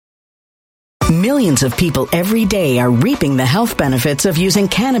Millions of people every day are reaping the health benefits of using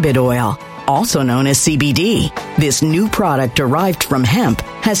cannabis oil, also known as CBD. This new product derived from hemp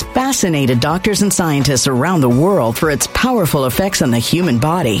has fascinated doctors and scientists around the world for its powerful effects on the human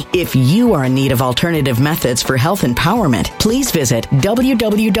body. If you are in need of alternative methods for health empowerment, please visit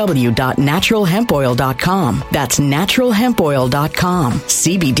www.naturalhempoil.com. That's naturalhempoil.com.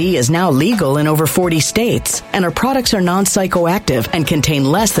 CBD is now legal in over 40 states, and our products are non-psychoactive and contain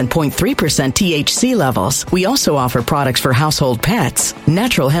less than 0.3% THC levels. We also offer products for household pets.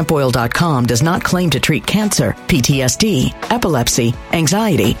 Naturalhempoil.com does not claim to treat cancer, PTSD, epilepsy,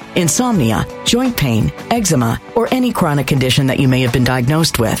 anxiety, insomnia, joint pain, eczema, or any chronic condition that you may have been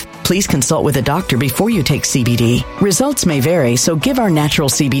diagnosed with. Please consult with a doctor before you take CBD. Results may vary, so give our natural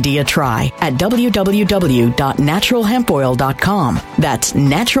CBD a try at www.naturalhempoil.com. That's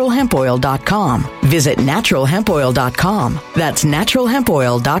naturalhempoil.com. Visit naturalhempoil.com. That's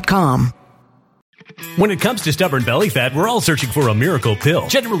naturalhempoil.com. When it comes to stubborn belly fat, we're all searching for a miracle pill.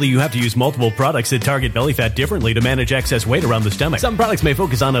 Generally, you have to use multiple products that target belly fat differently to manage excess weight around the stomach. Some products may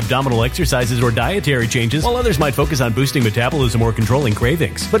focus on abdominal exercises or dietary changes, while others might focus on boosting metabolism or controlling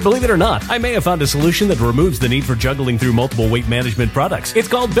cravings. But believe it or not, I may have found a solution that removes the need for juggling through multiple weight management products. It's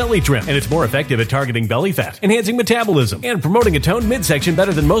called Belly Trim, and it's more effective at targeting belly fat, enhancing metabolism, and promoting a toned midsection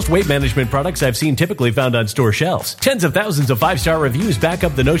better than most weight management products I've seen typically found on store shelves. Tens of thousands of 5-star reviews back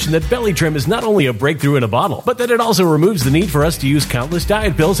up the notion that Belly Trim is not only a breakthrough in a bottle, but that it also removes the need for us to use countless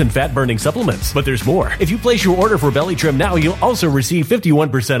diet pills and fat-burning supplements. But there's more. If you place your order for Belly Trim now, you'll also receive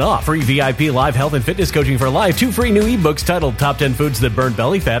 51% off, free VIP live health and fitness coaching for life, 2 free new ebooks titled Top 10 Foods That Burn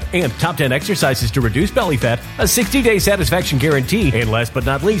Belly Fat and Top 10 Exercises to Reduce Belly Fat, a 60-day satisfaction guarantee, and last but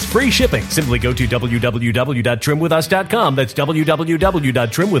not least, free shipping. Simply go to www.trimwithus.com. That's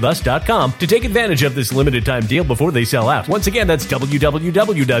www.trimwithus.com to take advantage of this limited time deal before they sell out. Once again, that's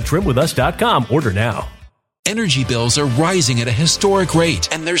www.trimwithus.com. Order now. Energy bills are rising at a historic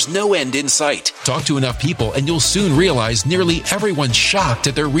rate, and there's no end in sight. Talk to enough people, and you'll soon realize nearly everyone's shocked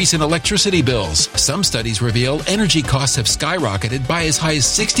at their recent electricity bills. Some studies reveal energy costs have skyrocketed by as high as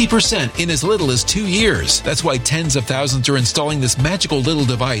 60% in as little as 2 years. That's why tens of thousands are installing this magical little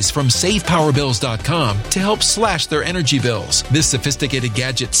device from SavePowerBills.com to help slash their energy bills. This sophisticated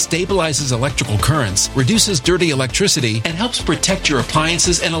gadget stabilizes electrical currents, reduces dirty electricity, and helps protect your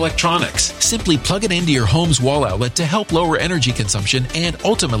appliances and electronics. Simply plug it into your home's wall outlet to help lower energy consumption and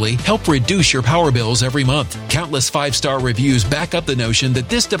ultimately help reduce your power bills every month. Countless 5-star reviews back up the notion that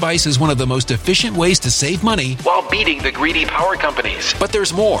this device is one of the most efficient ways to save money while beating the greedy power companies. But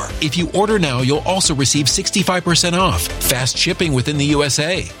there's more. If you order now, you'll also receive 65% off, fast shipping within the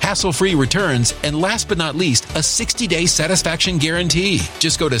USA, hassle-free returns, and last but not least, a 60-day satisfaction guarantee.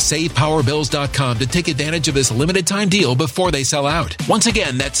 Just go to SavePowerBills.com to take advantage of this limited time deal before they sell out. Once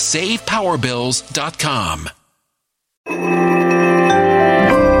again, that's SavePowerBills.com.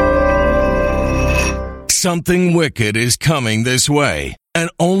 Something wicked is coming this way,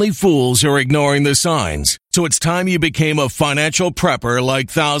 and only fools are ignoring the signs. So it's time you became a financial prepper like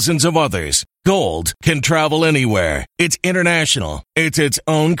thousands of others. Gold can travel anywhere. It's international. It's its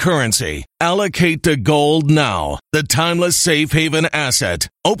own currency. Allocate to gold now, the timeless safe haven asset.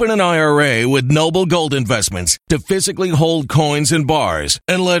 Open an IRA with Noble Gold Investments to physically hold coins and bars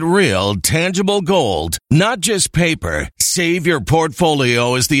and let real, tangible gold, not just paper, save your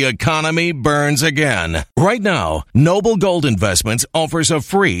portfolio as the economy burns again. Right now, Noble Gold Investments offers a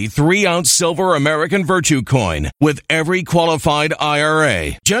free 3-ounce silver American Virtue coin with every qualified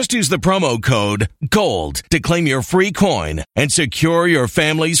IRA. Just use the promo code GOLD to claim your free coin and secure your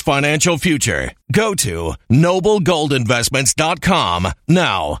family's financial future. Go to noblegoldinvestments.com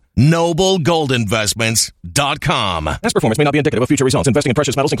now. noblegoldinvestments.com. Past performance may not be indicative of future results. Investing in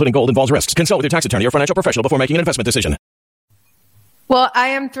precious metals, including gold, involves risks. Consult with your tax attorney or financial professional before making an investment decision. Well, I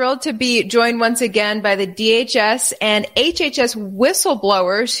am thrilled to be joined once again by the DHS and HHS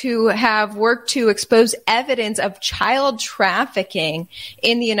whistleblowers who have worked to expose evidence of child trafficking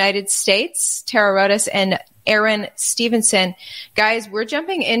in the United States. Tara Rodas and Aaron Stevenson. Guys, we're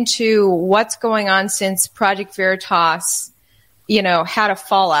jumping into what's going on since Project Veritas, had a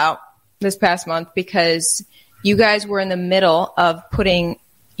fallout this past month because you guys were in the middle of putting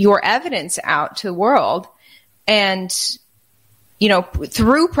your evidence out to the world. And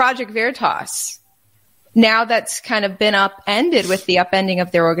through Project Veritas, now that's kind of been upended with the upending of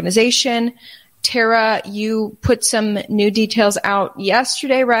their organization. Tara, you put some new details out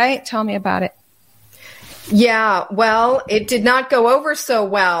yesterday, right? Tell me about it. Yeah, well, it did not go over so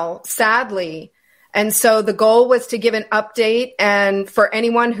well, sadly. And so the goal was to give an update. And for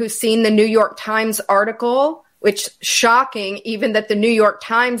anyone who's seen the New York Times article, which shocking, even that the New York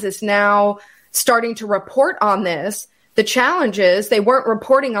Times is now starting to report on this. The challenge is they weren't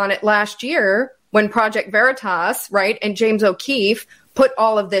reporting on it last year when Project Veritas, right, and James O'Keefe put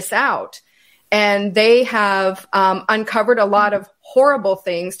all of this out. And they have uncovered a lot of horrible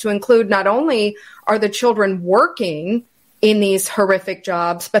things, to include not only are the children working in these horrific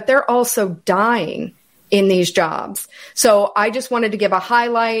jobs, but they're also dying in these jobs. So I just wanted to give a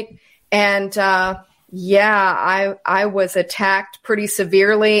highlight. And I was attacked pretty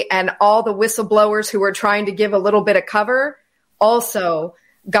severely. And all the whistleblowers who were trying to give a little bit of cover also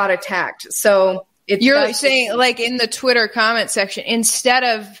got attacked. So you're saying, like, in the Twitter comment section, instead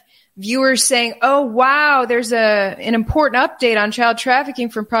of viewers saying, oh, wow, there's an important update on child trafficking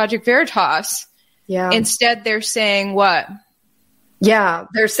from Project Veritas. Yeah. Instead, they're saying what? Yeah,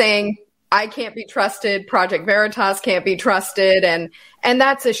 they're saying, I can't be trusted. Project Veritas can't be trusted. And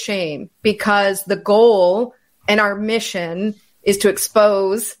that's a shame, because the goal and our mission is to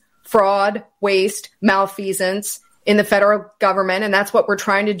expose fraud, waste, malfeasance in the federal government. And that's what we're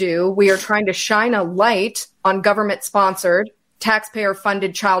trying to do. We are trying to shine a light on government-sponsored,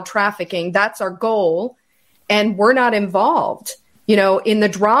 taxpayer-funded child trafficking. That's our goal. And we're not involved, in the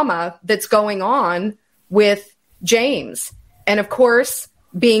drama that's going on with James. And of course,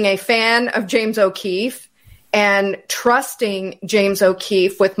 being a fan of James O'Keefe and trusting James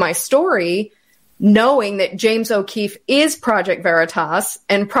O'Keefe with my story, knowing that James O'Keefe is Project Veritas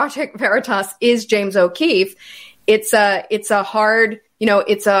and Project Veritas is James O'Keefe, it's a hard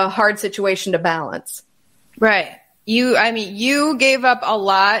situation to balance. Right. You gave up a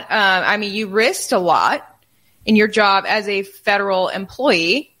lot. You risked a lot in your job as a federal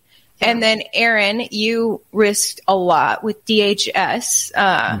employee. Yeah. And then, Aaron, you risked a lot with DHS,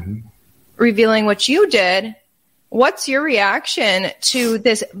 revealing what you did. What's your reaction to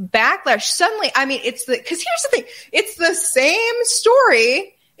this backlash? Suddenly, because here's the thing. It's the same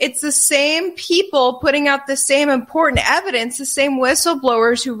story. It's the same people putting out the same important evidence, the same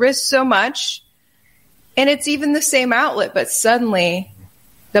whistleblowers who risk so much. And it's even the same outlet, but suddenly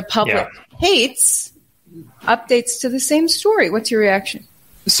the public hates updates to the same story. What's your reaction?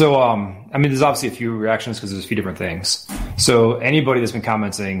 So, there's obviously a few reactions because there's a few different things. So anybody that's been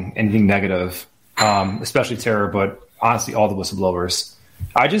commenting anything negative, especially Tara, but honestly, all the whistleblowers,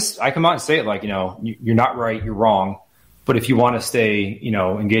 I come out and say it like, you're not right, you're wrong. But if you want to stay,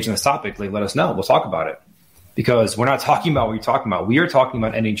 engaged in this topic, like, let us know. We'll talk about it, because we're not talking about what you're talking about. We are talking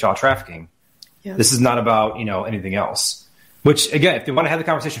about ending child trafficking. Yeah. This is not about, anything else, which, again, if they want to have the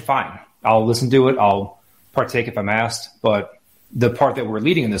conversation, fine. I'll listen to it. I'll partake if I'm asked. But the part that we're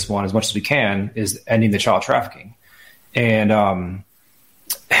leading in this one, as much as we can, is ending the child trafficking. And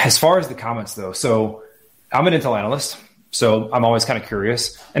as far as the comments, though, so I'm an intel analyst, so I'm always kind of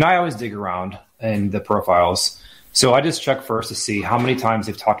curious. And I always dig around in the profiles. So I just check first to see how many times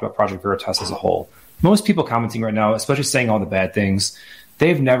they've talked about Project Veritas as a whole. Most people commenting right now, especially saying all the bad things,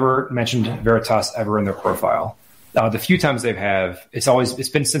 they've never mentioned Veritas ever in their profile. The few times they have, it's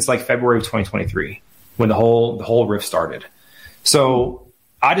been since like February of 2023 when the whole rift started. So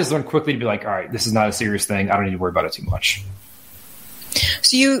I just learned quickly to be like, all right, this is not a serious thing. I don't need to worry about it too much.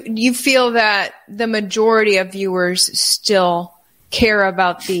 So you feel that the majority of viewers still care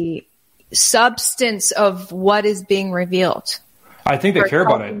about the substance of what is being revealed? I think they care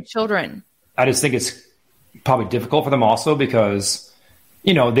about it. Children. I just think it's probably difficult for them also because,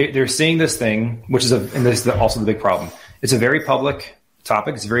 they're seeing this thing, which is and this is also the big problem. It's a very public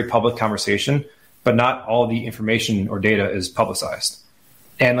topic. It's a very public conversation, but not all the information or data is publicized.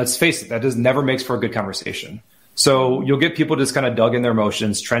 And let's face it, that never makes for a good conversation. So you'll get people just kind of dug in their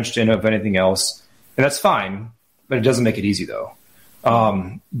emotions, trenched in of anything else. And that's fine, but it doesn't make it easy though.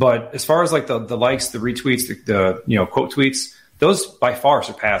 But as far as like the likes, the retweets, the quote tweets, those by far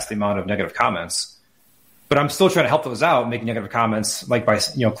surpass the amount of negative comments. But I'm still trying to help those out, making negative comments, like by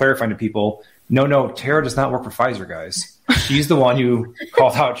clarifying to people, no, Tara does not work for Pfizer, guys. She's the one who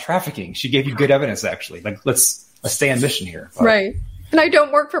called out trafficking. She gave you good evidence, actually. Like let's stay on mission here. But, right. And I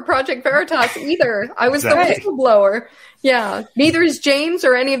don't work for Project Veritas either. I was the whistleblower. Yeah. Neither is James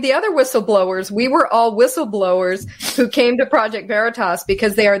or any of the other whistleblowers. We were all whistleblowers who came to Project Veritas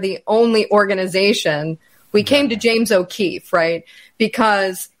because they are the only organization. We came to James O'Keefe, right?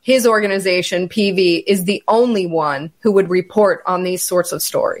 Because his organization, PV, is the only one who would report on these sorts of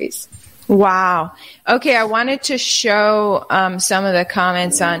stories. Wow. Okay, I wanted to show some of the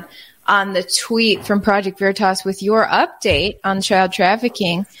comments on the tweet from Project Veritas with your update on child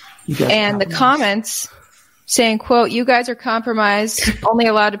trafficking. And the comments saying, quote, "You guys are compromised, only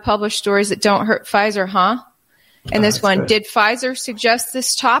allowed to publish stories that don't hurt Pfizer, huh?" And this one, "Did Pfizer suggest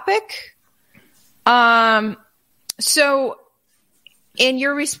this topic?" So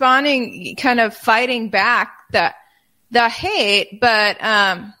you're responding, kind of fighting back the hate, but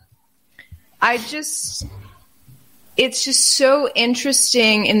it's just so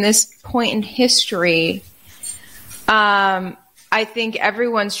interesting in this point in history. I think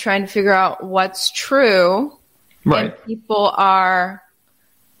everyone's trying to figure out what's true. Right. And people are,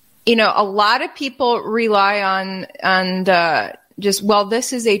 a lot of people rely on just, well,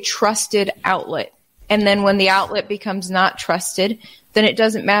 this is a trusted outlet. And then when the outlet becomes not trusted, then it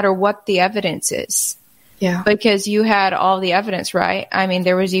doesn't matter what the evidence is. Yeah. Because you had all the evidence, right? I mean,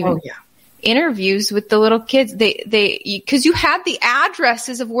 there was even interviews with the little kids. Because you had the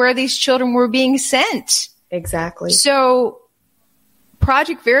addresses of where these children were being sent. Exactly. So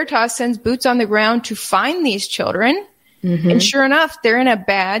Project Veritas sends boots on the ground to find these children. Mm-hmm. And sure enough, they're in a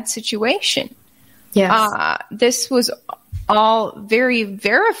bad situation. Yes. This was all very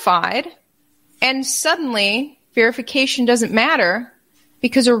verified. And suddenly, verification doesn't matter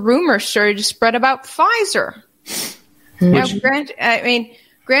because a rumor started to spread about Pfizer. Now,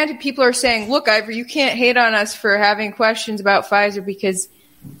 granted, people are saying, look, Ivor, you can't hate on us for having questions about Pfizer because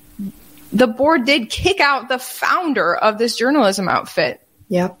the board did kick out the founder of this journalism outfit.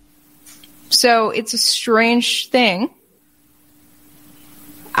 Yep. So it's a strange thing.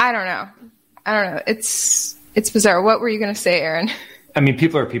 I don't know. It's bizarre. What were you going to say, Aaron? I mean,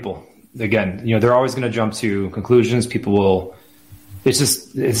 people are people. Again, they're always going to jump to conclusions. People will. It's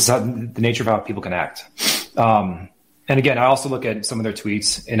the nature of how people can act. And again, I also look at some of their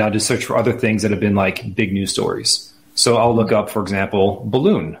tweets and I'll just search for other things that have been like big news stories. So I'll look up, for example,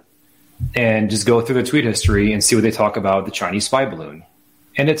 balloon, and just go through their tweet history and see what they talk about the Chinese spy balloon.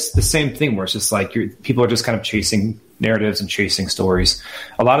 And it's the same thing where it's just like people are just kind of chasing narratives and chasing stories.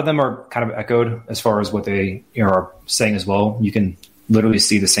 A lot of them are kind of echoed as far as what they are saying as well. You can literally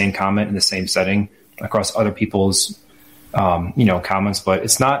see the same comment in the same setting across other people's, comments, but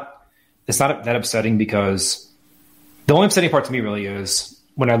it's not that upsetting because the only upsetting part to me really is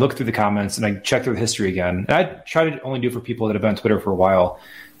when I look through the comments and I check through the history again, and I try to only do it for people that have been on Twitter for a while.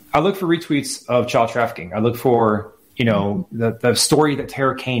 I look for retweets of child trafficking. I look for, the story that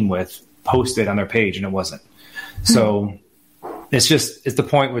Tara came with posted on their page and it wasn't. So it's the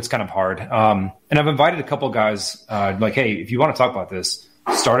point where it's kind of hard. And I've invited a couple of guys, like, hey, if you want to talk about this,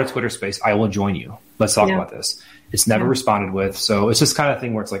 start a Twitter space. I will join you. Let's talk about this. It's never responded with. So it's just kind of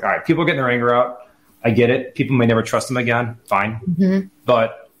thing where it's like, all right, people are getting their anger out. I get it. People may never trust them again. Fine. Mm-hmm.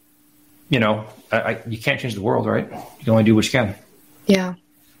 But, you can't change the world, right? You can only do what you can. Yeah.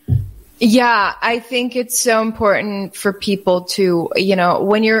 Yeah, I think it's so important for people to,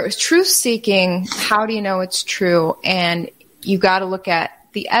 when you're truth seeking, how do you know it's true? And you got to look at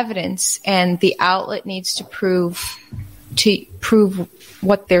the evidence, and the outlet needs to prove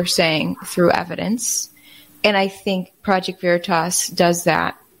what they're saying through evidence. And I think Project Veritas does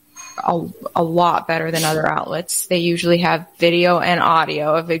that a lot better than other outlets. They usually have video and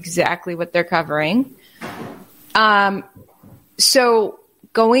audio of exactly what they're covering. So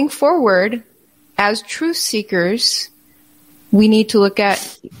going forward, as truth seekers, we need to look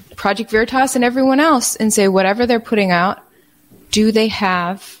at Project Veritas and everyone else and say, whatever they're putting out, do they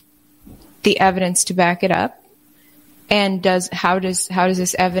have the evidence to back it up? And how does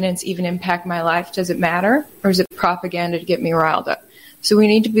this evidence even impact my life? Does it matter? Or is it propaganda to get me riled up? So we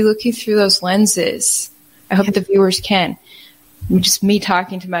need to be looking through those lenses. I hope the viewers can. Just me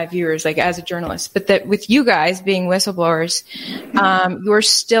talking to my viewers, like as a journalist, but that with you guys being whistleblowers, you're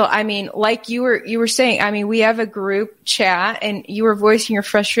still, like you were saying, we have a group chat and you were voicing your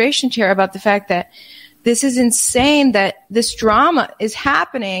frustration, Tara, about the fact that this is insane that this drama is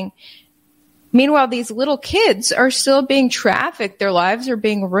happening. Meanwhile, these little kids are still being trafficked. Their lives are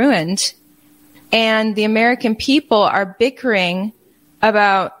being ruined. And the American people are bickering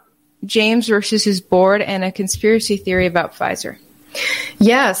about James versus his board and a conspiracy theory about Pfizer.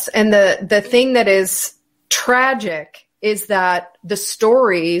 Yes. And the thing that is tragic is that the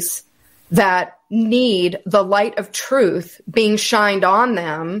stories that need the light of truth being shined on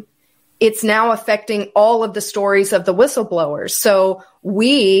them, it's now affecting all of the stories of the whistleblowers. So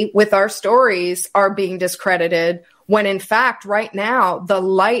we, with our stories, are being discredited when in fact, right now, the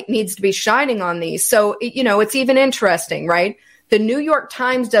light needs to be shining on these. So, it's even interesting, right? The New York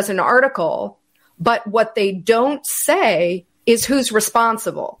Times does an article, but what they don't say is who's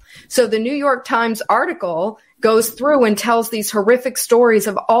responsible. So the New York Times article goes through and tells these horrific stories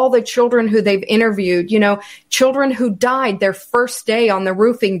of all the children who they've interviewed, children who died their first day on the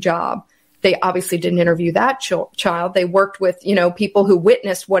roofing job. They obviously didn't interview that child. They worked with, people who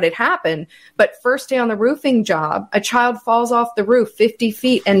witnessed what had happened. But first day on the roofing job, a child falls off the roof 50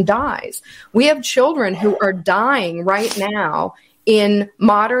 feet and dies. We have children who are dying right now in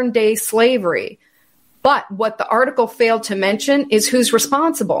modern day slavery. But what the article failed to mention is who's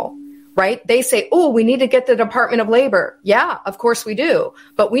responsible, right? They say, oh, we need to get the Department of Labor. Yeah, of course we do.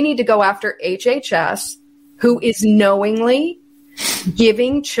 But we need to go after HHS, who is knowingly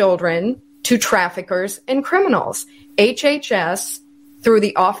giving children to traffickers and criminals. HHS, through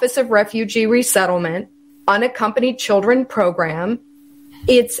the Office of Refugee Resettlement, Unaccompanied Children Program,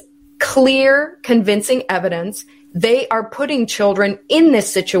 it's clear, convincing evidence they are putting children in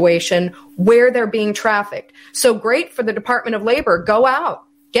this situation where they're being trafficked. So great for the Department of Labor. Go out,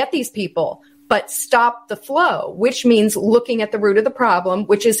 get these people, but stop the flow, which means looking at the root of the problem,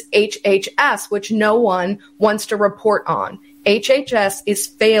 which is HHS, which no one wants to report on. HHS is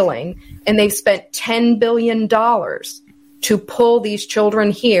failing, and they've spent $10 billion to pull these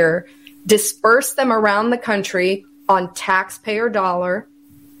children here, disperse them around the country on taxpayer dollar,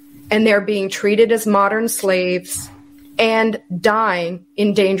 and they're being treated as modern slaves and dying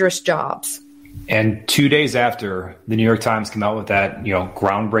in dangerous jobs. And 2 days after the New York Times came out with that,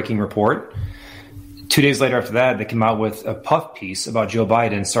 groundbreaking report, 2 days later after that, they came out with a puff piece about Joe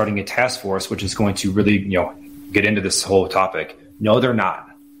Biden starting a task force, which is going to really, get into this whole topic. No, they're not.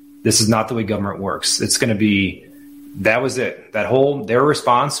 This is not the way government works. It's going to be, that was it. Their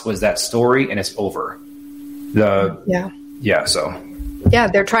response was that story, and it's over. Yeah,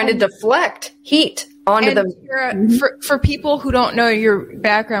 they're trying to deflect heat onto them. For people who don't know your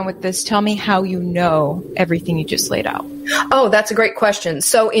background with this, tell me how you know everything you just laid out. Oh, that's a great question.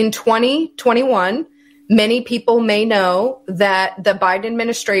 So in 2021, many people may know that the Biden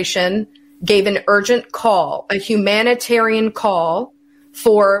administration gave an urgent call, a humanitarian call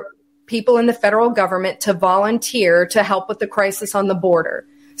for people in the federal government to volunteer to help with the crisis on the border,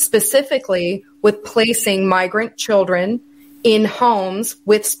 specifically with placing migrant children in homes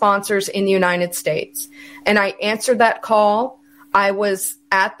with sponsors in the United States. And I answered that call. I was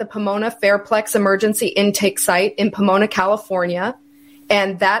at the Pomona Fairplex Emergency Intake Site in Pomona, California,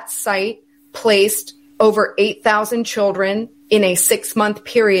 and that site placed over 8,000 children in a 6-month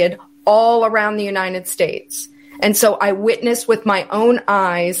period all around the United States. And so I witnessed with my own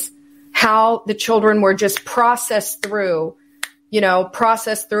eyes how the children were just processed through.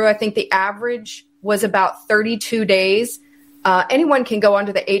 I think the average was about 32 days. Anyone can go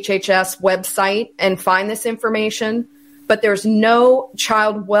onto the HHS website and find this information, but there's no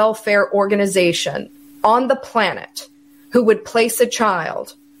child welfare organization on the planet who would place a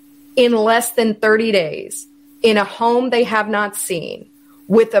child in less than 30 days in a home they have not seen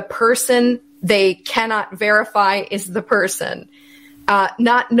with a person they cannot verify is the person,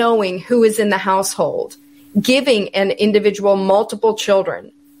 not knowing who is in the household, giving an individual multiple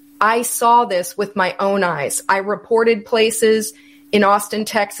children. I saw this with my own eyes. I reported places in Austin,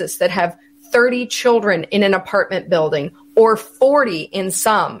 Texas that have 30 children in an apartment building, or 40 in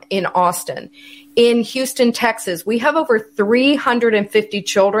some in Austin. In Houston, Texas, we have over 350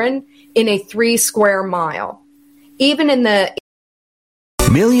 children in a 3 square mile. Even in the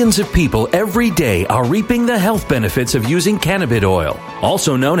Millions of people every day are reaping the health benefits of using cannabis oil,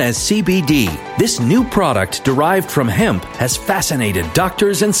 also known as CBD. This new product derived from hemp has fascinated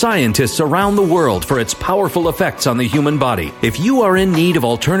doctors and scientists around the world for its powerful effects on the human body. If you are in need of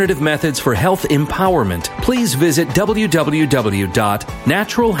alternative methods for health empowerment, please visit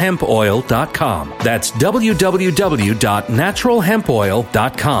www.naturalhempoil.com. That's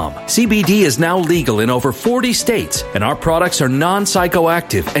www.naturalhempoil.com. CBD is now legal in over 40 states, and our products are non-psychoactive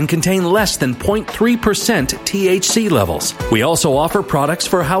and contain less than 0.3% THC levels. We also offer products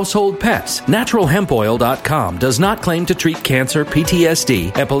for household pets. NaturalHempOil.com does not claim to treat cancer,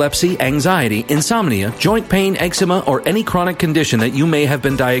 PTSD, epilepsy, anxiety, insomnia, joint pain, eczema, or any chronic condition that you may have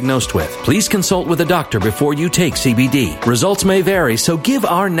been diagnosed with. Please consult with a doctor before you take CBD. Results may vary, so give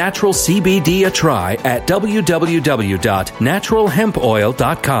our natural CBD a try at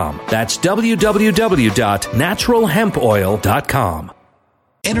www.naturalhempoil.com. That's www.naturalhempoil.com.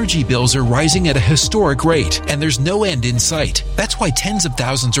 Energy bills are rising at a historic rate, and there's no end in sight. That's why tens of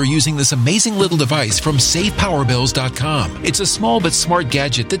thousands are using this amazing little device from SavePowerBills.com. It's a small but smart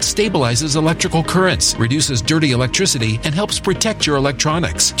gadget that stabilizes electrical currents, reduces dirty electricity, and helps protect your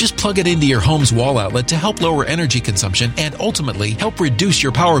electronics. Just plug it into your home's wall outlet to help lower energy consumption and ultimately help reduce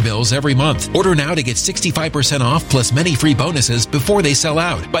your power bills every month. Order now to get 65% off plus many free bonuses before they sell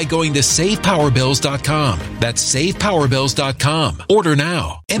out by going to SavePowerBills.com. That's SavePowerBills.com. Order now.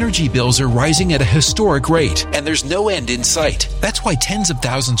 now. Energy bills are rising at a historic rate, and there's no end in sight. That's why tens of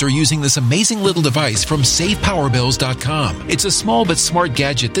thousands are using this amazing little device from SavePowerBills.com. It's a small but smart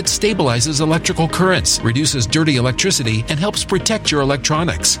gadget that stabilizes electrical currents, reduces dirty electricity, and helps protect your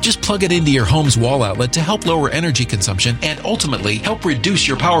electronics. Just plug it into your home's wall outlet to help lower energy consumption and ultimately help reduce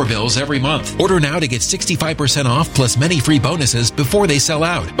your power bills every month. Order now to get 65% off plus many free bonuses before they sell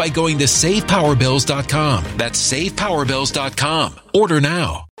out by going to SavePowerBills.com. That's SavePowerBills.com. Order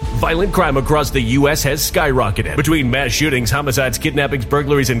now. Violent crime across the U.S. has skyrocketed. Between mass shootings, homicides, kidnappings,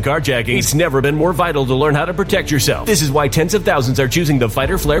 burglaries, and carjacking, it's never been more vital to learn how to protect yourself. This is why tens of thousands are choosing the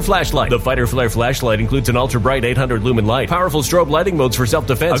Fighter Flare flashlight. The Fighter Flare flashlight includes an ultra-bright 800 lumen light, powerful strobe lighting modes for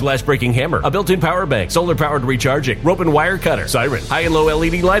self-defense, a glass-breaking hammer, a built-in power bank, solar-powered recharging, rope and wire cutter, siren, high and low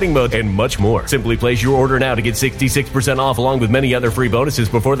LED lighting mode, and much more. Simply place your order now to get 66% off along with many other free bonuses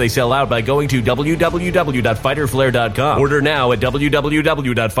before they sell out by going to www.fighterflare.com. Order now at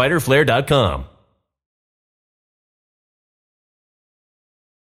www.fighterflare.com.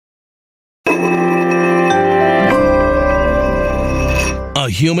 A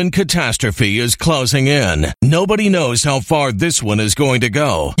human catastrophe is closing in. Nobody knows how far this one is going to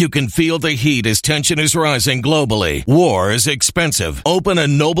go. You can feel the heat as tension is rising globally. War is expensive. Open a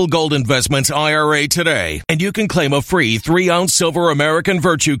Noble Gold Investments IRA today, and you can claim a free 3-ounce silver American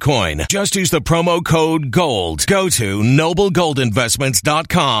Virtue coin. Just use the promo code GOLD. Go to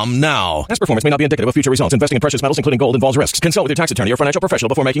noblegoldinvestments.com now. Past performance may not be indicative of future results. Investing in precious metals, including gold, involves risks. Consult with your tax attorney or financial professional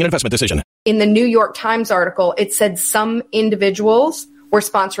before making an investment decision. In the New York Times article, it said some individuals were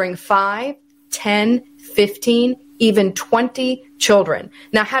sponsoring 5, 10, 15, even 20 children.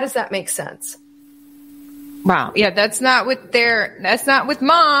 Now, how does that make sense? Wow. Yeah, that's not with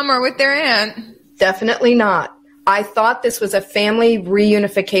mom or with their aunt. Definitely not. I thought this was a family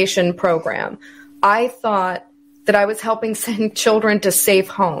reunification program. I thought that I was helping send children to safe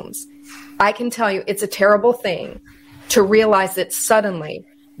homes. I can tell you it's a terrible thing to realize that suddenly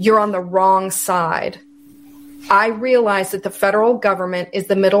you're on the wrong side. I realize that the federal government is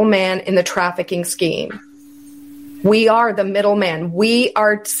the middleman in the trafficking scheme. We are the middleman. We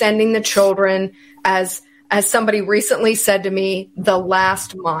are sending the children, as somebody recently said to me, the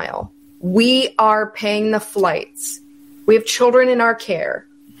last mile. We are paying the flights. We have children in our care,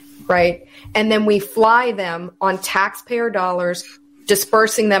 right? And then we fly them on taxpayer dollars,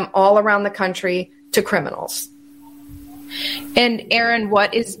 dispersing them all around the country to criminals. And Aaron,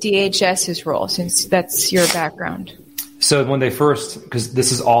 what is DHS's role, since that's your background? So when they first, because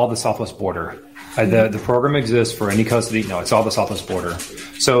this is all the Southwest border, the program exists for any custody. No, it's all the Southwest border.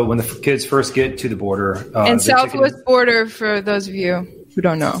 So when the kids first get to the border, and Southwest border, for those of you who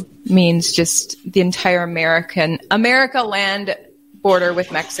don't know, means just the entire America land border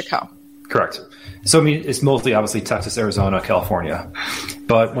with Mexico. Correct. So I mean, it's mostly obviously Texas, Arizona, California.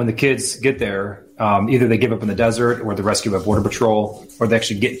 But when the kids get there, either they give up in the desert or they're rescued by Border Patrol, or they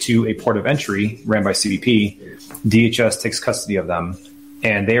actually get to a port of entry ran by CBP. DHS takes custody of them,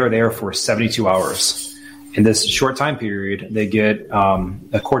 and they are there for 72 hours. In this short time period, they get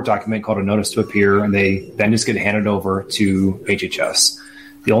a court document called a notice to appear, and they then just get handed over to HHS.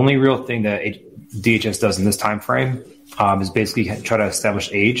 The only real thing that DHS does in this time frame is basically try to establish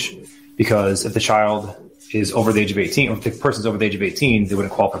age, because if the child is over the age of 18, or if the person's over the age of 18, they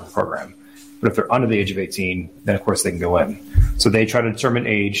wouldn't qualify for the program. But if they're under the age of 18, then of course they can go in. So they try to determine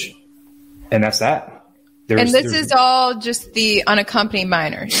age, and that's that. This is all just the unaccompanied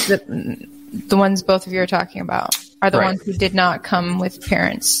minors. The ones both of you are talking about are the ones who did not come with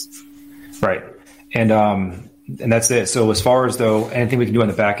parents. Right. And that's it. So as far as though anything we can do on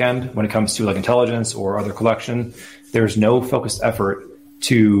the back end when it comes to like intelligence or other collection, there's no focused effort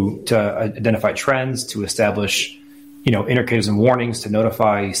to identify trends, to establish indicators and warnings, to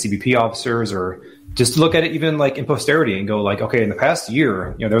notify CBP officers, or just to look at it even like in posterity and go like, okay, in the past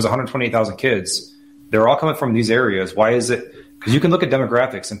year, there was 128,000 kids. They're all coming from these areas. Why is it? Because you can look at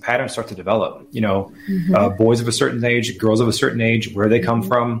demographics and patterns start to develop. Boys of a certain age, girls of a certain age, where they come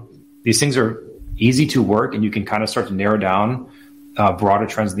from. These things are easy to work, and you can kind of start to narrow down broader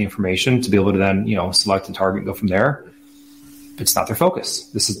trends in the information to be able to then select and target and go from there. But it's not their focus.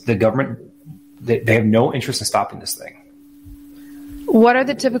 This is the government. They have no interest in stopping this thing. What are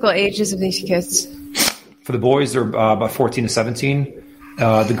the typical ages of these kids? For the boys, they're about 14 to 17.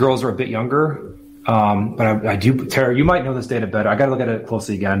 The girls are a bit younger. But I do, Tara, you might know this data better. I got to look at it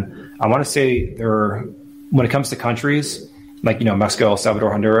closely again. I want to say when it comes to countries like, Mexico, El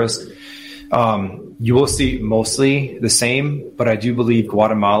Salvador, Honduras, you will see mostly the same, but I do believe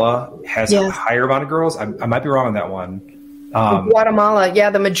Guatemala has a higher amount of girls. I might be wrong on that one. Guatemala,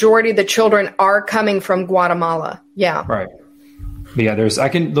 the majority of the children are coming from Guatemala. Yeah. Right. But yeah, I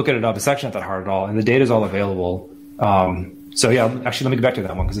can look at it up. It's actually not that hard at all, and the data is all available. So yeah, actually, let me get back to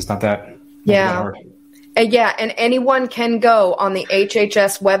that one because it's not that hard. And anyone can go on the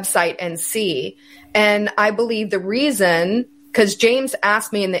HHS website and see. And I believe the reason, because James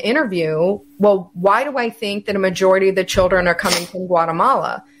asked me in the interview, well, why do I think that a majority of the children are coming from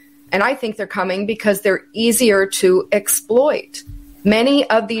Guatemala? And I think they're coming because they're easier to exploit. Many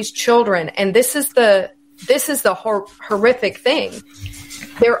of these children, and this is the horrific thing.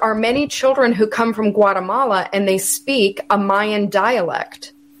 There are many children who come from Guatemala and they speak a Mayan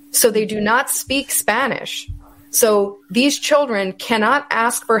dialect. So they do not speak Spanish. So these children cannot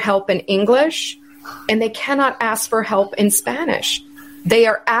ask for help in English and they cannot ask for help in Spanish. They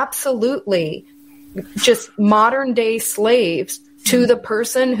are absolutely just modern day slaves to the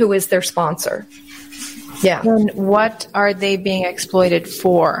person who is their sponsor. Yeah. And what are they being exploited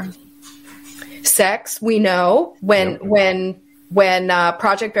for? Sex, we know. When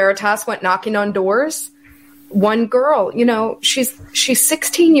Project Veritas went knocking on doors, one girl, she's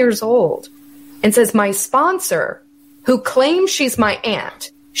 16 years old and says, my sponsor, who claims she's my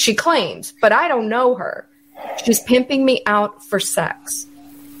aunt, she claims, but I don't know her, she's pimping me out for sex.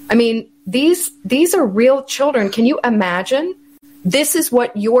 I mean, these are real children. Can you imagine? This is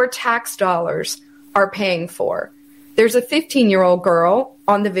what your tax dollars are paying for. There's a 15-year-old girl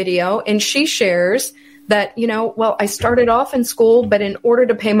on the video, and she shares that, I started off in school, but in order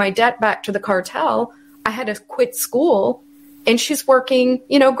to pay my debt back to the cartel, I had to quit school, and she's working,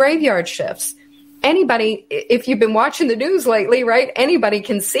 graveyard shifts. Anybody, if you've been watching the news lately, right, anybody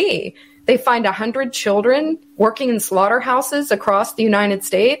can see. They find 100 children working in slaughterhouses across the United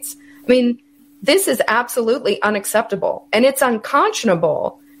States. I mean, this is absolutely unacceptable, and it's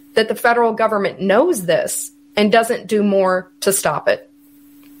unconscionable that the federal government knows this and doesn't do more to stop it.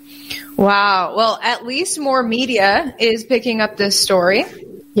 Wow. Well, at least more media is picking up this story.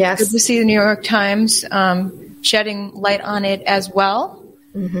 Yes. Good to see the New York Times shedding light on it as well.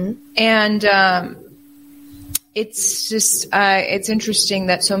 Mm-hmm. And it's just it's interesting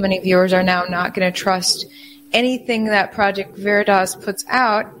that so many viewers are now not going to trust anything that Project Veritas puts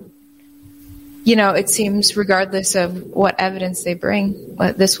out. It seems regardless of what evidence they bring,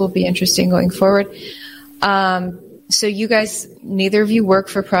 this will be interesting going forward. So you guys, neither of you work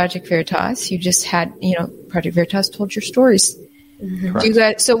for Project Veritas. You just had, Project Veritas told your stories. Mm-hmm. Do you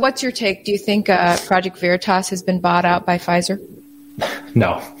guys, so what's your take? Do you think Project Veritas has been bought out by Pfizer?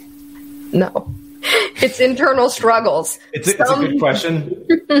 No. It's internal struggles. It's a good question,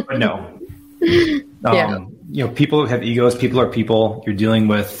 but no. People have egos. People are people. You're dealing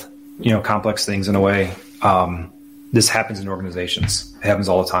with, complex things in a way. This happens in organizations. It happens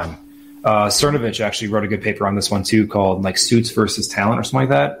all the time. Cernovich actually wrote a good paper on this one too, called like Suits versus Talent or something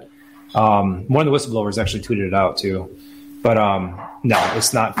like that. One of the whistleblowers actually tweeted it out too. But no,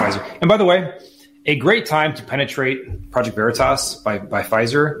 it's not Pfizer. And by the way, a great time to penetrate Project Veritas by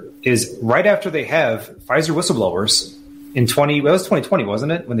Pfizer is right after they have Pfizer whistleblowers in 2020,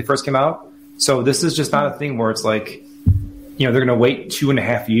 wasn't it, when they first came out? So this is just not a thing where it's like, they're going to wait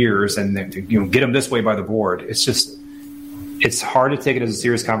 2.5 years and get them this way by the board. It's just, it's hard to take it as a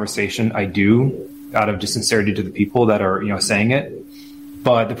serious conversation. I do, out of just sincerity to the people that are, saying it.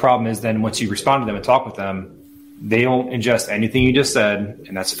 But the problem is then once you respond to them and talk with them, they don't ingest anything you just said,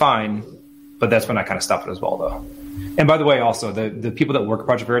 and that's fine. But that's when I kind of stop it as well, though. And by the way, also, the people that work at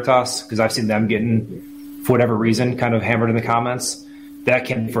Project Veritas, because I've seen them getting, for whatever reason, kind of hammered in the comments, that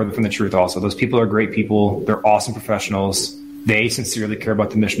can't be further from the truth also. Those people are great people. They're awesome professionals. They sincerely care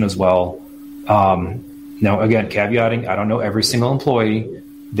about the mission as well. Now, again, caveating, I don't know every single employee.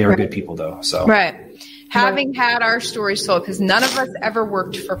 They're good people, though. So right. Having had our stories told, because none of us ever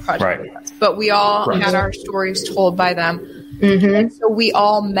worked for Project Veritas, but we all had our stories told by them. Mm-hmm. And so we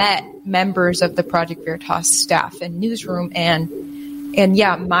all met members of the Project Veritas staff and newsroom. And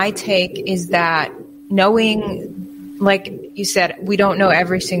yeah, my take is that knowing, like you said, we don't know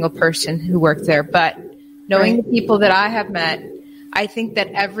every single person who worked there, but knowing the people that I have met, I think that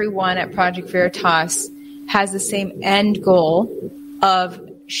everyone at Project Veritas has the same end goal of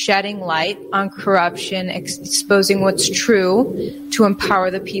shedding light on corruption, exposing what's true to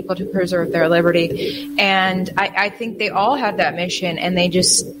empower the people to preserve their liberty. And I think they all have that mission, and they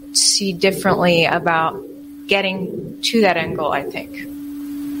just see differently about getting to that end goal, I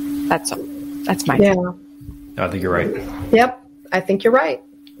think. That's all. That's my take. I think you're right. Yep, I think you're right.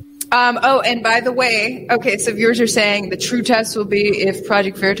 And by the way, okay, so viewers are saying the true test will be if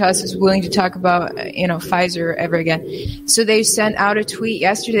Project Veritas is willing to talk about, Pfizer ever again. So they sent out a tweet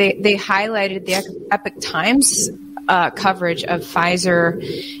yesterday. They highlighted the Epoch Times coverage of Pfizer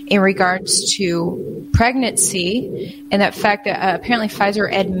in regards to pregnancy, and that fact that apparently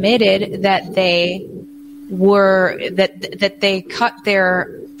Pfizer admitted that they cut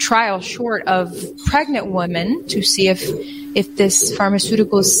their trial short of pregnant women to see if this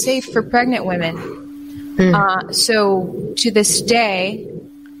pharmaceutical is safe for pregnant women. So to this day,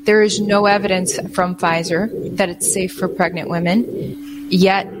 there is no evidence from Pfizer that it's safe for pregnant women,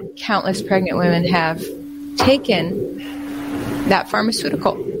 yet countless pregnant women have taken that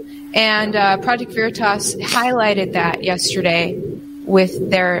pharmaceutical. And Project Veritas highlighted that yesterday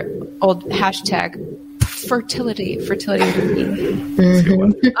with their old hashtag fertility.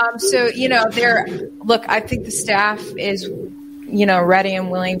 Mm-hmm. So, I think the staff is, ready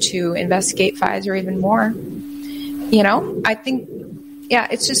and willing to investigate Pfizer even more. I think,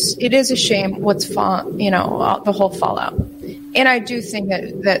 it is a shame what's the whole fallout. And I do think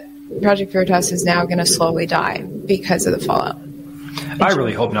that Project Veritas is now going to slowly die because of the fallout. I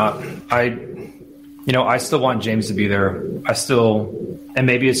really hope not. I still want James to be there. And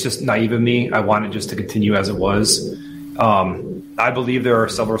maybe it's just naive of me. I want it just to continue as it was. I believe there are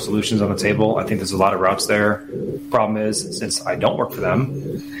several solutions on the table. I think there's a lot of routes there. Problem is, since I don't work for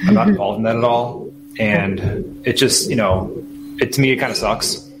them, I'm not involved in that at all. And it just, to me, it kind of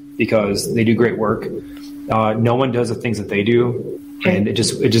sucks because they do great work. No one does the things that they do. And it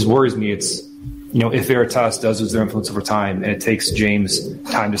just worries me. It's, if Veritas does lose their influence over time and it takes James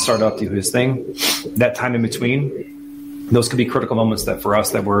time to start up to his thing, that time in between, those could be critical moments that for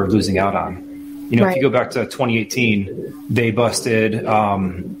us that we're losing out on. If you go back to 2018, they busted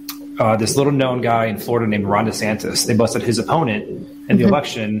this little known guy in Florida named Ron DeSantis. They busted his opponent in the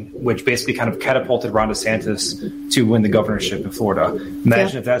election, which basically kind of catapulted Ron DeSantis to win the governorship in Florida.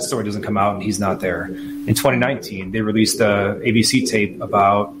 Imagine if that story doesn't come out and he's not there. In 2019, they released a ABC tape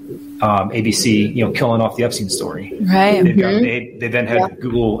about ABC, killing off the Epstein story. Right. They then had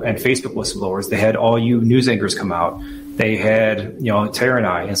Google and Facebook whistleblowers. They had all you news anchors come out. They had, Tara and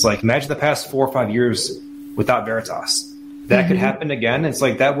I. It's like, imagine the past 4 or 5 years without Veritas. That could happen again. It's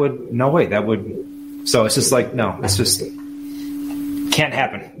like, so it's just like, no, it's just can't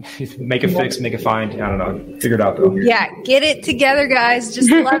happen. Make a fix, make a find. I don't know. Figure it out though. Yeah. Get it together, guys. Just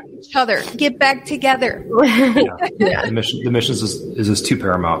love each other. Get back together. The mission is just too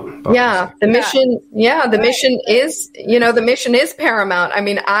paramount. But the mission is paramount. I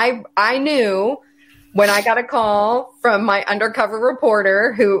mean, I knew when I got a call from my undercover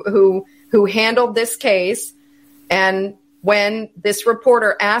reporter who handled this case, and when this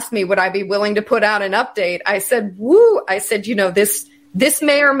reporter asked me would I be willing to put out an update, I said, this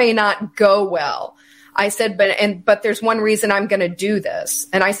may or may not go well. I said, but there's one reason I'm going to do this.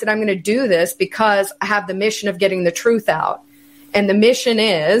 And I said, I'm going to do this because I have the mission of getting the truth out. And the mission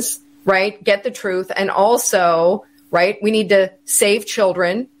is, get the truth. And also, we need to save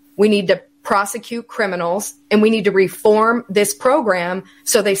children. We need to prosecute criminals, and we need to reform this program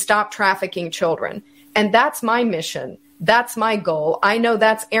so they stop trafficking children. And that's my mission. That's my goal. I know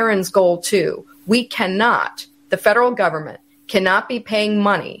that's Aaron's goal too. The federal government cannot be paying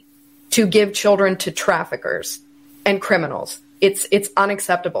money to give children to traffickers and criminals. It's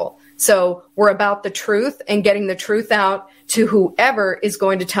unacceptable. So we're about the truth and getting the truth out to whoever is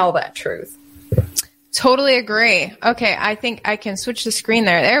going to tell that truth. Totally agree. Okay, I think I can switch the screen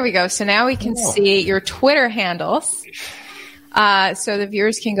there. There we go. So now we can see your Twitter handles. So the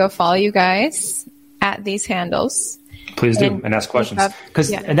viewers can go follow you guys at these handles. Please do, and ask questions.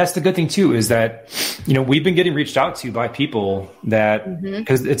 And that's the good thing too, is that, we've been getting reached out to by people that,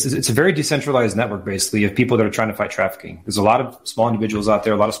 because it's a very decentralized network basically of people that are trying to fight trafficking. There's a lot of small individuals out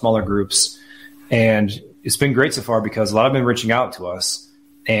there, a lot of smaller groups, and it's been great so far because a lot have been reaching out to us.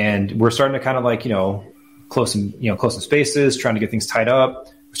 And we're starting to kind of close some spaces, trying to get things tied up.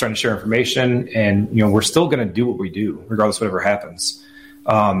 We're starting to share information, and we're still going to do what we do, regardless of whatever happens.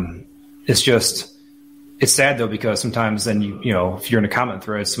 It's sad though because sometimes then if you're in a comment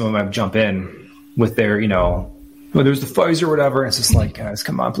thread, someone might jump in with their there's the Pfizer or whatever. And it's just like, guys,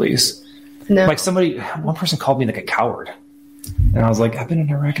 come on, please. No. Like one person called me like a coward, and I was like, I've been in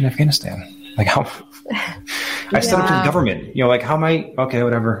Iraq and Afghanistan. Like how. I set up your government, how am I? Okay,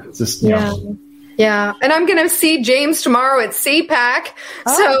 whatever. It's just, Yeah. And I'm going to see James tomorrow at CPAC.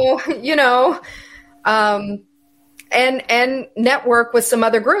 Oh. So, and network with some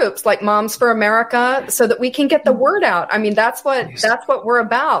other groups like Moms for America so that we can get the word out. I mean, that's what we're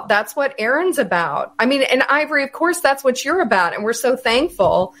about. That's what Aaron's about. I mean, and Ivory, of course, that's what you're about. And we're so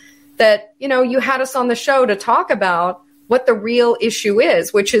thankful that, you had us on the show to talk about what the real issue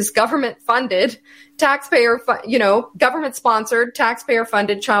is, which is government-funded, government-sponsored,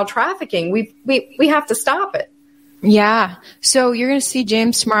 taxpayer-funded child trafficking. We have to stop it. Yeah. So you're going to see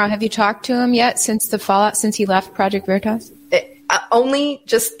James tomorrow. Have you talked to him yet since the fallout, since he left Project Veritas? Only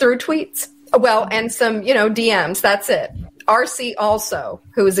just through tweets. Well, and some, DMs. That's it. RC also,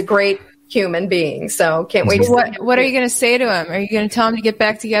 who is a great human being. So can't wait. What are you going to say to him? Are you going to tell him to get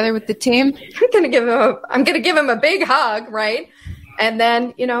back together with the team? I'm going to give him a big hug, right? And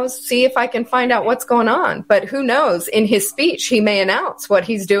then, see if I can find out what's going on. But who knows? In his speech, he may announce what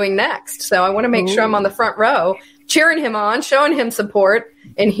he's doing next. So I want to make sure I'm on the front row, cheering him on, showing him support,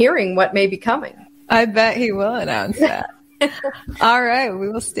 and hearing what may be coming. I bet he will announce that. All right. We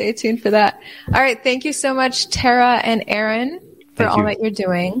will stay tuned for that. All right. Thank you so much, Tara and Aaron, for all that you're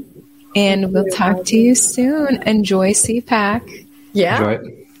doing. And we'll talk to you soon. Enjoy CPAC. Yeah. Enjoy.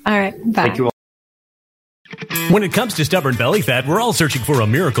 All right. Bye. Thank you all. When it comes to stubborn belly fat, we're all searching for a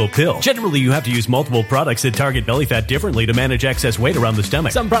miracle pill. Generally, you have to use multiple products that target belly fat differently to manage excess weight around the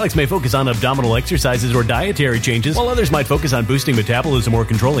stomach. Some products may focus on abdominal exercises or dietary changes, while others might focus on boosting metabolism or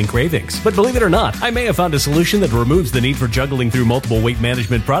controlling cravings. But believe it or not, I may have found a solution that removes the need for juggling through multiple weight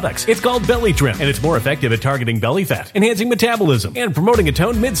management products. It's called Belly Trim, and it's more effective at targeting belly fat, enhancing metabolism, and promoting a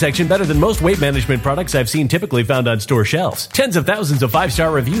toned midsection better than most weight management products I've seen typically found on store shelves. Tens of thousands of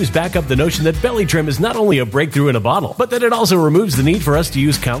 5-star reviews back up the notion that Belly Trim is not only a breakthrough in a bottle, but that it also removes the need for us to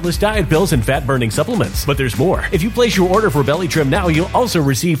use countless diet pills and fat-burning supplements. But there's more. If you place your order for Belly Trim now, you'll also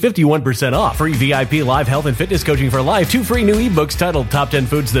receive 51% off, free VIP live health and fitness coaching for life, 2 free new ebooks titled Top 10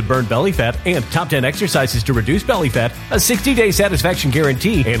 Foods That Burn Belly Fat and Top 10 Exercises to Reduce Belly Fat, a 60-day satisfaction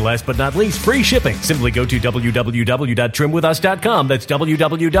guarantee, and last but not least, free shipping. Simply go to www.trimwithus.com. That's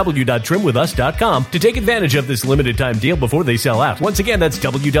www.trimwithus.com to take advantage of this limited time deal before they sell out. Once again, that's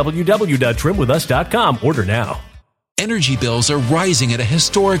www.trimwithus.com. Order now. Energy bills are rising at a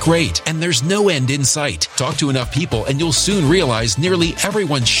historic rate, and there's no end in sight. Talk to enough people, and you'll soon realize nearly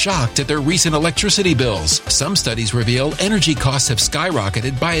everyone's shocked at their recent electricity bills. Some studies reveal energy costs have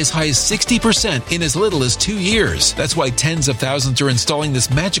skyrocketed by as high as 60% in as little as 2 years. That's why tens of thousands are installing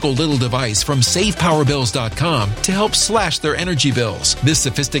this magical little device from SavePowerBills.com to help slash their energy bills. This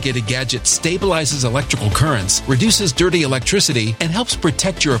sophisticated gadget stabilizes electrical currents, reduces dirty electricity, and helps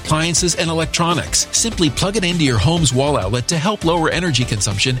protect your appliances and electronics. Simply plug it into your home's wall outlet to help lower energy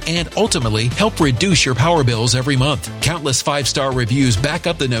consumption and ultimately help reduce your power bills every month. Countless 5-star reviews back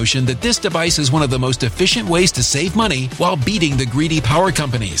up the notion that this device is one of the most efficient ways to save money while beating the greedy power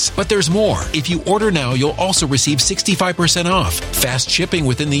companies. But there's more. If you order now, you'll also receive 65% off, fast shipping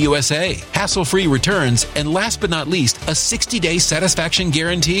within the USA, hassle-free returns, and last but not least, a 60-day satisfaction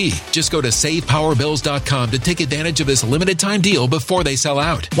guarantee. Just go to SavePowerBills.com to take advantage of this limited time deal before they sell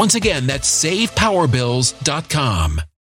out. Once again, that's SavePowerBills.com.